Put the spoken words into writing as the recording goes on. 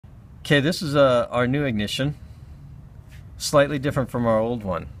Okay, this is our new ignition, slightly different from our old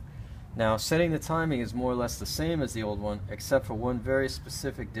one. Now, setting the timing is more or less the same as the old one, except for one very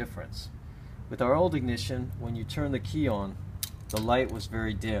specific difference. With our old ignition, when you turn the key on, the light was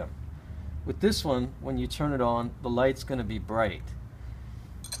very dim. With this one, when you turn it on, the light's going to be bright.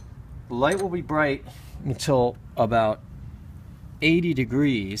 The light will be bright until about 80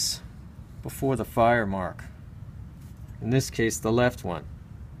 degrees before the fire mark. In this case, the left one,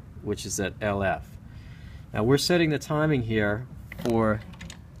 which is at LF. Now we're setting the timing here for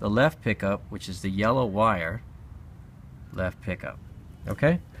the left pickup, which is the yellow wire left pickup.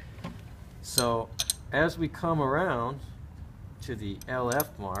 Okay? So as we come around to the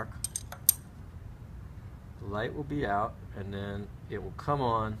LF mark, the light will be out and then it will come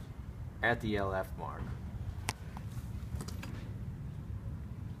on at the LF mark.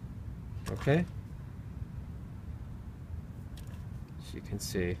 Okay? As you can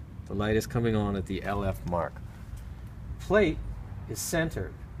see, the light is coming on at the LF mark. Plate is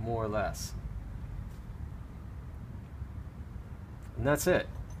centered, more or less. And that's it.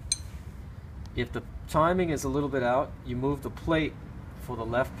 If the timing is a little bit out, you move the plate for the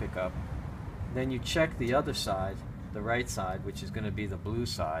left pickup. Then you check the other side, the right side, which is going to be the blue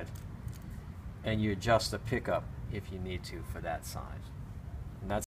side, and you adjust the pickup if you need to for that side. And that's